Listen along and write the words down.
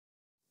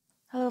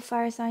Hello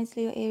fire signs,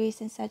 Leo,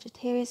 Aries, and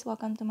Sagittarius.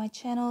 Welcome to my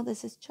channel.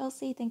 This is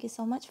Chelsea. Thank you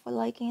so much for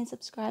liking and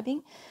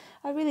subscribing.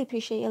 I really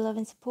appreciate your love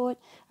and support.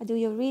 I do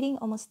your reading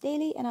almost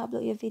daily and I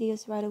upload your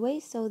videos right away,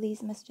 so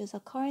these messages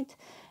are current.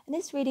 In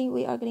this reading,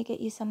 we are going to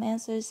get you some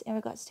answers in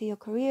regards to your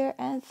career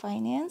and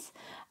finance.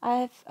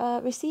 I've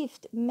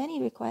received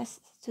many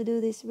requests to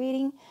do this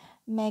reading.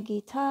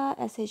 Maggie Ta,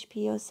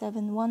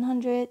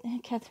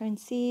 SHPO7100, Catherine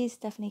C,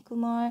 Stephanie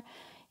Kumar,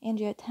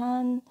 Andrea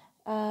Tan,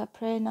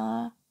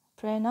 Prerna,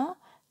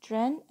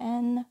 Dren,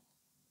 and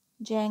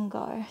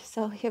Jangar.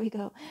 So here we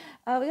go.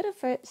 We're gonna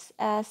first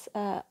ask,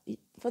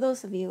 for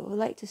those of you who would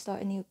like to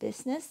start a new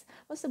business,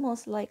 what's the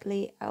most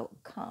likely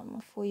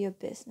outcome for your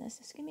business?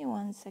 Just give me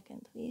 1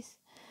 second, please.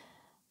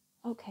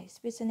 Okay,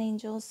 spirits and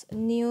angels,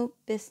 new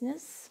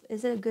business.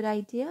 Is it a good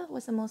idea?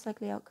 What's the most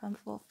likely outcome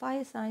for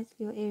fire signs,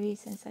 Leo,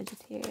 Aries, and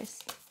Sagittarius?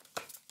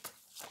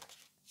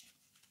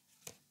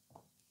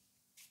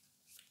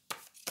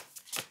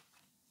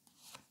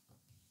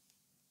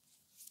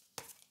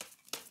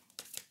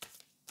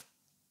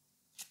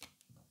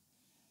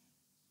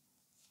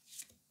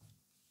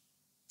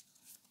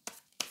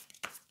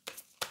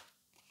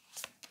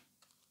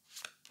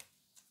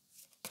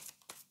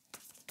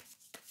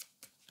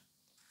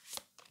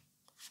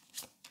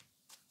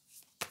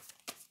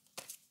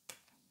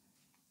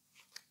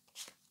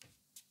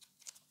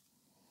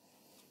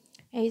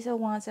 Ace of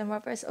Wands and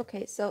reverse.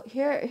 Okay, so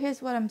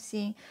here's what I'm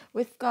seeing.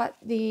 We've got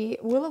the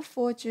Wheel of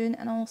Fortune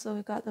and also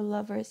we've got the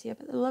Lovers here.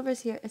 But the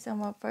Lovers here is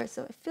in reverse,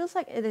 so it feels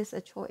like it is a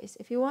choice.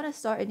 If you want to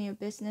start a new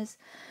business,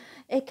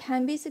 it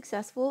can be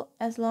successful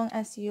as long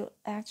as you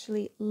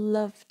actually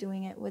love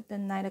doing it, with the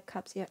Knight of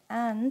Cups here.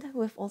 And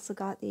we've also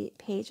got the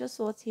Page of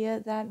Swords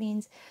here. That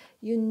means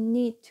you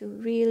need to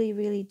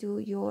really do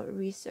your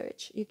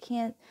research. You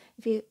can't,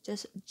 if you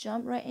just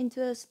jump right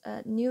into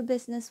a new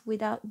business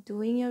without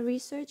doing your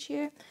research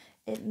here,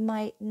 it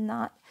might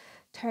not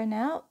turn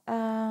out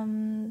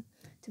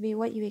to be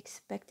what you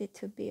expect it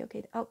to be.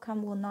 Okay, the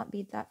outcome will not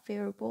be that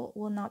favorable,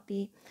 will not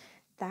be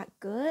that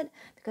good,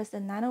 because the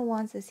Nine of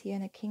Wands is here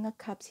and the King of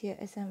Cups here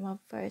is in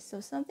reverse. So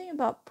something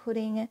about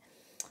putting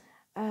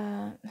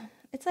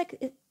it's like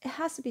it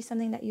has to be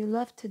something that you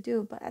love to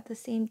do, but at the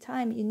same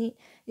time you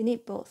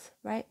need both,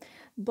 right?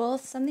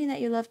 Both, something that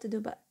you love to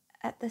do, but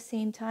at the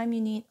same time you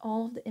need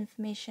all of the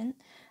information.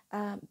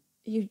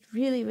 You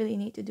really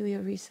need to do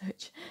your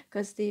research,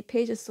 because the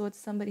Page of Swords,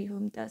 somebody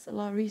who does a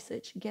lot of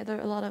research, gather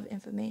a lot of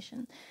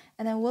information.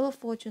 And then Wheel of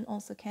Fortune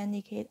also can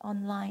indicate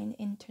online,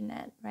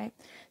 internet, right?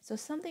 So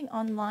something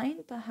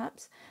online,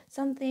 perhaps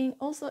something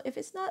also, if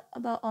it's not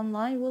about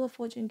online, Wheel of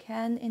Fortune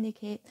can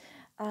indicate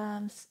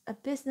a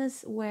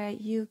business where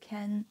you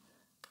can,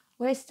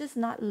 where it's just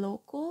not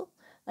local,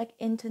 like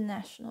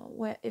international,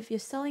 where if you're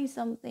selling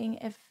something,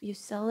 if you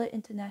sell it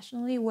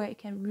internationally, where it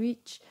can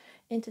reach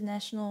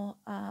international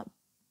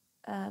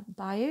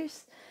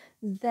buyers,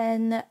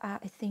 then I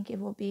think it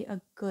will be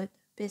a good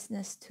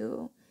business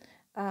to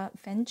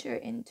venture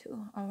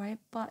into. All right,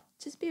 but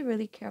just be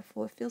really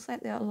careful. It feels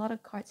like there are a lot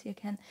of cards here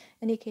can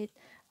indicate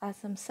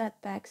some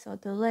setbacks or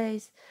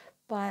delays,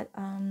 but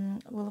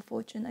Wheel of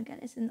Fortune again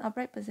is in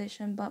upright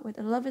position, but with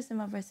the Lovers in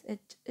reverse,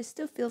 it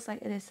still feels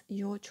like it is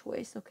your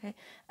choice. Okay,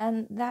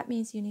 and that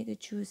means you need to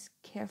choose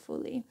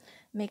carefully.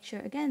 Make sure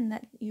again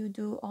that you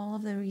do all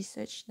of the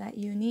research that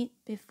you need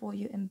before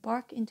you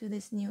embark into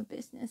this new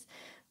business.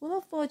 Wheel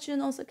of Fortune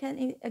also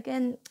can,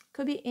 again,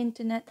 could be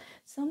internet,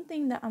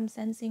 something that I'm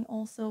sensing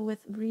also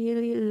with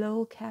really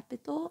low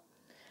capital,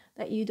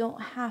 that you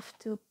don't have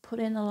to put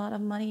in a lot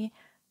of money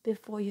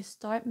before you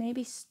start.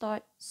 Maybe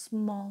start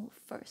small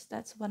first.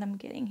 That's what I'm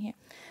getting here.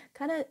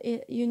 Kind of,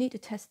 you need to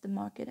test the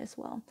market as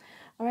well.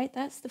 All right,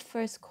 that's the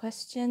first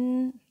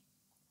question.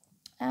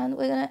 And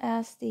we're gonna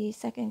ask the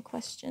second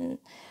question.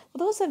 For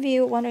those of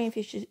you wondering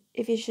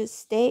if you should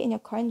stay in your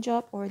current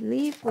job or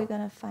leave, we're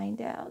gonna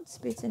find out.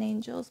 Spirits and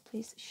angels,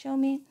 please show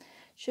me.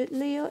 Should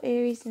Leo,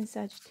 Aries, and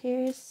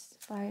Sagittarius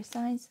fire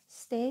signs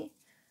stay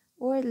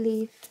or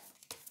leave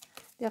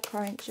their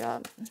current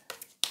job?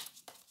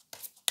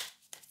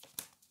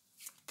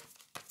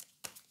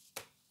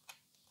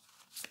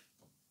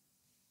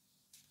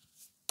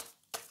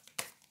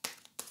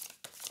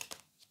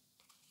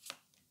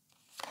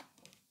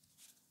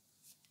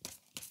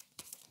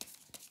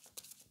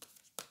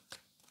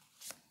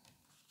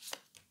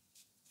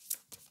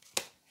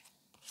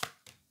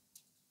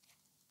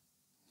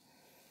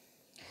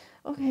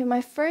 Okay,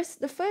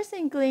 the first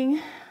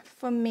inkling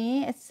for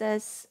me, it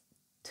says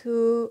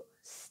to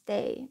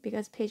stay,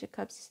 because Page of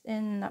Cups is in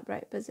an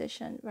upright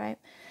position, right?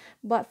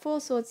 But Four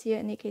of Swords here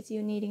indicates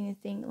you needing to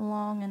think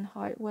long and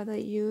hard whether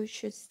you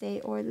should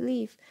stay or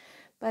leave.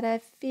 But I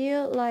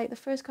feel like the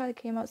first card that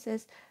came out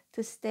says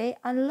to stay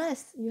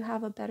unless you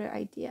have a better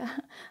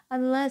idea.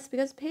 Unless,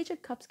 because Page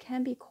of Cups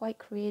can be quite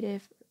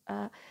creative,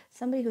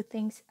 somebody who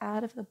thinks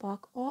out of the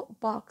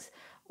box,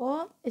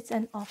 or it's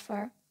an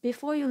offer.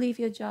 Before you leave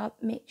your job,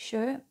 make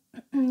sure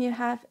you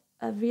have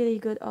a really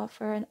good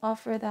offer, an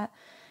offer that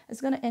is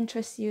going to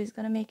interest you, is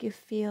going to make you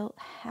feel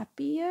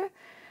happier.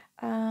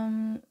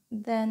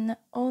 then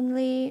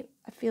only,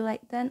 I feel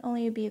like then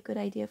only it'd be a good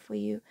idea for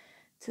you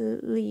to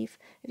leave.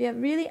 If you're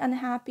really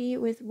unhappy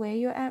with where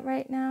you're at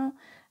right now,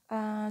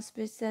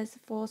 Spirit says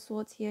 4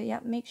 swords here. Yeah,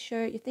 make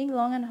sure you think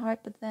long and hard,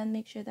 but then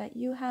make sure that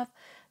you have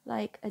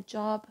like a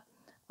job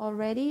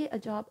already, a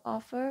job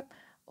offer,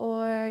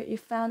 or you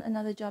found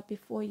another job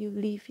before you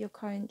leave your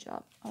current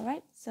job. All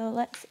right, so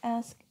let's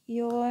ask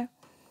your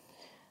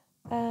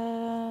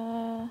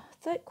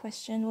third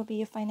question will be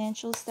your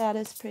financial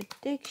status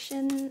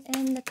prediction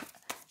in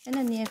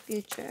the near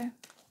future.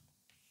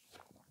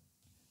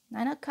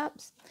 9 of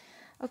Cups.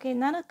 Okay,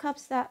 9 of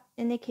Cups, that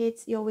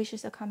indicates your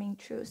wishes are coming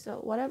true. So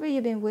whatever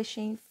you've been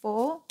wishing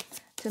for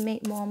to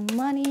make more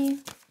money,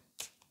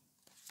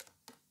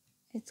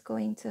 it's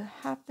going to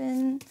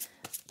happen.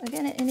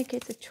 Again, it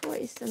indicates a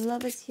choice. The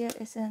Lovers here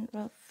is in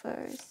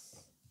reverse.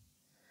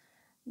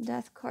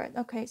 Death card.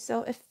 Okay,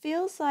 so it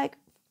feels like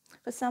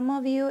for some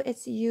of you,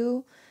 it's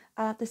you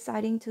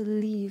deciding to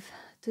leave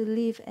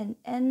and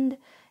end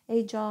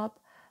a job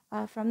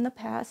from the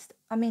past.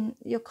 I mean,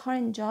 your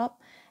current job,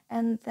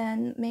 and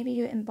then maybe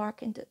you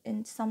embark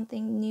in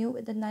something new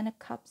with the 9 of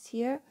Cups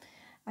here.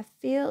 I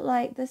feel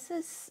like this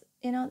is,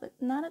 you know, the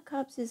 9 of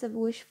Cups is a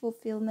wish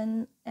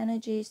fulfillment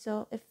energy,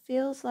 so it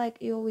feels like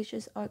your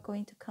wishes are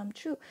going to come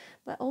true,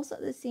 but also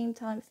at the same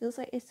time, it feels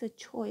like it's a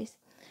choice.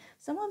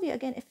 Some of you,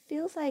 again, it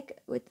feels like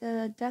with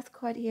the Death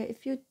card here,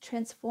 if you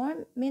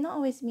transform, may not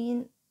always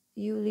mean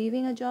you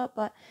leaving a job,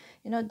 but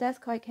you know,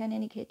 Death card can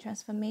indicate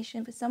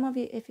transformation. For some of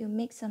you, if you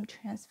make some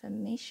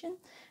transformation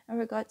in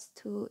regards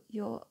to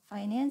your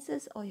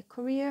finances or your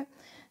career,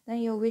 then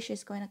your wish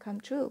is going to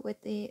come true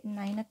with the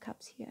 9 of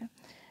Cups here.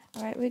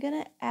 All right, we're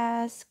gonna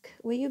ask,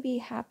 will you be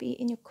happy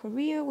in your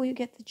career? Will you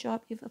get the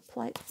job you've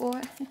applied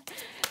for?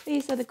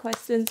 These are the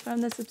questions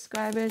from the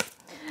subscribers.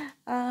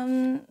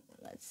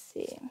 Let's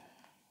see.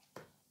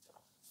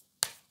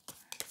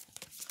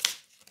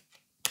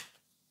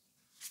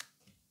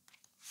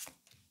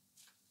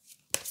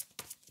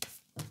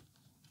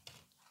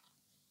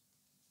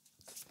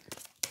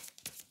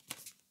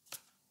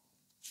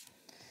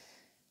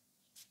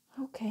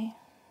 Okay,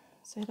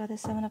 so we got the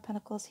 7 of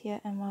Pentacles here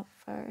and what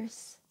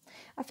first?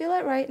 I feel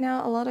like right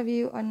now a lot of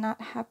you are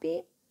not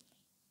happy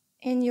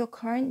in your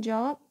current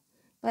job,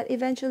 but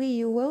eventually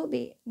you will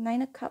be.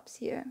 9 of Cups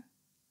here.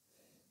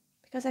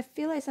 Because I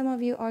feel like some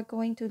of you are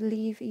going to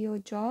leave your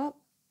job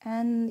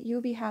and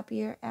you'll be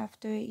happier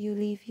after you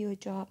leave your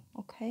job,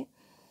 okay?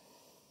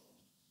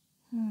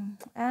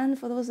 And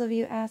for those of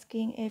you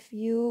asking if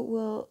you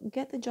will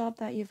get the job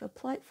that you've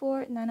applied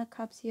for, 9 of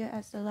Cups here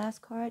as the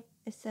last card,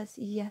 it says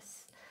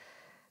yes.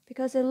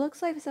 Because it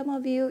looks like some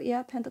of you,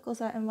 yeah, Pentacles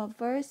are in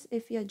reverse.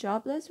 If you're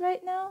jobless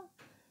right now,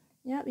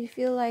 yeah, you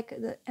feel like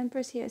the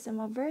Empress here is in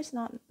reverse,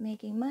 not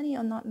making money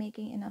or not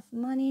making enough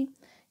money.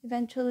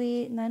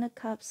 Eventually, 9 of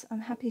Cups, I'm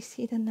happy to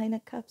see the 9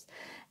 of Cups,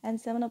 and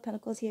 7 of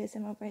Pentacles here is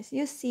in reverse.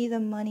 You see the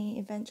money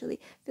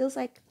eventually. Feels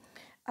like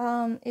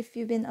if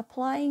you've been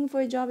applying for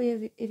a job,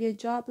 if you're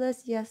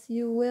jobless, yes,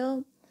 you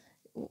will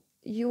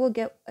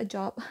get a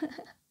job.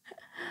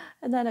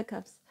 And 9 of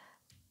Cups.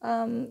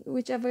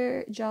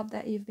 Whichever job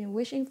that you've been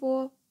wishing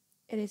for,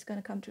 it is going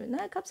to come true. 9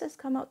 of Cups has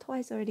come out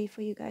twice already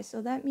for you guys,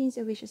 so that means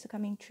your wishes are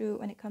coming true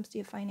when it comes to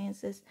your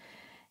finances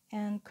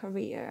and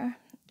career.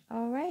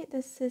 All right,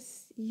 this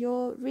is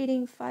your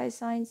reading, 5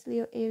 signs,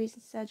 Leo, Aries,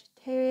 and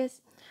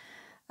Sagittarius.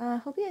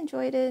 Hope you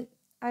enjoyed it.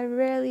 I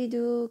rarely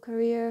do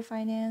career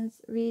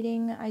finance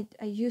reading. I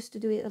used to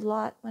do it a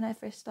lot when I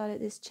first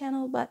started this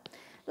channel, but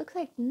looks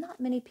like not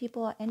many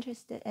people are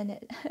interested in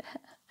it.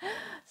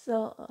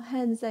 So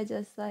hence I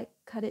just like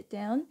cut it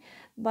down.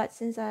 But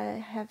since I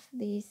have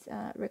these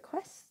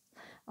requests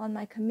on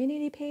my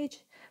community page,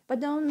 but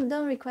don't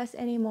request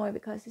anymore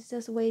because it's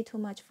just way too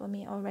much for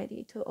me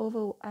already.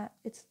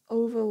 It's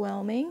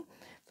overwhelming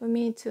for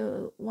me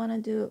to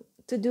want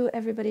to do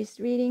everybody's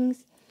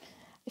readings.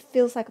 It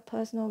feels like a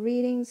personal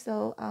reading,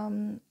 so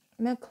I'm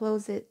gonna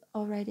close it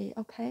already,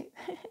 okay?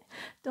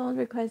 Don't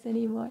request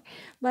anymore.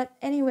 But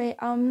anyway,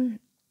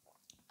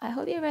 I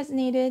hope it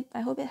resonated.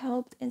 I hope it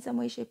helped in some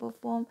way, shape, or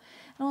form.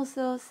 And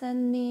also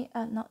send me,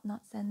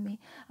 not send me.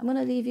 I'm going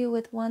to leave you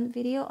with one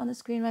video on the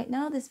screen right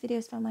now. This video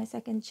is from my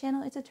second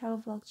channel. It's a travel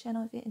vlog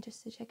channel. If you're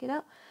interested, check it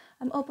out.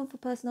 I'm open for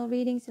personal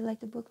readings. If you'd like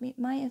to book me,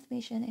 my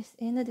information is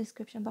in the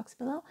description box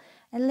below.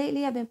 And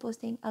lately, I've been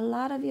posting a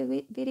lot of your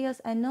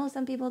videos. I know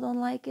some people don't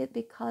like it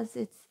because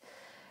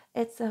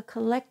it's a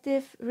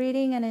collective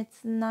reading and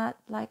it's not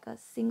like a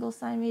single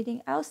sign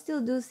reading. I'll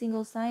still do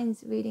single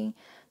signs reading,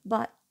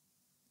 but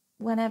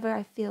whenever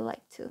I feel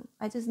like to.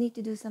 I just need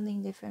to do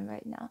something different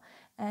right now.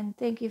 And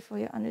thank you for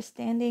your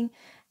understanding.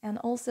 And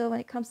also when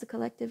it comes to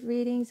collective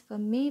readings, for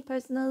me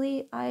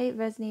personally, I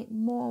resonate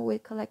more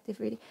with collective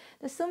reading.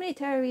 There's so many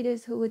tarot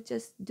readers who would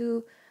just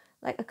do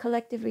like a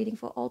collective reading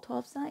for all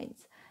 12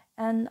 signs.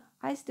 And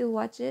I still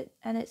watch it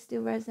and it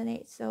still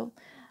resonates. So,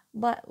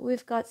 but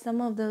we've got some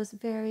of those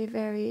very,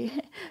 very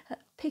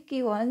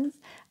picky ones.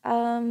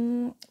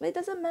 It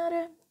doesn't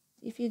matter.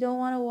 If you don't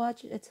want to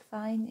watch, it's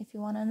fine. If you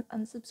want to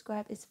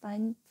unsubscribe, it's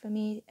fine for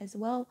me as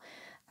well.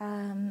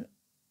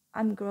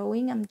 I'm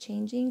growing, I'm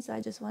changing, so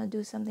I just want to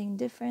do something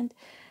different.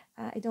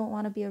 I don't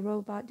want to be a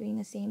robot doing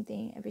the same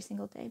thing every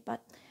single day.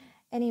 But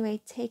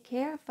anyway, take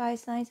care, fire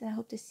signs, and I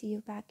hope to see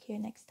you back here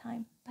next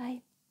time.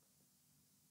 Bye.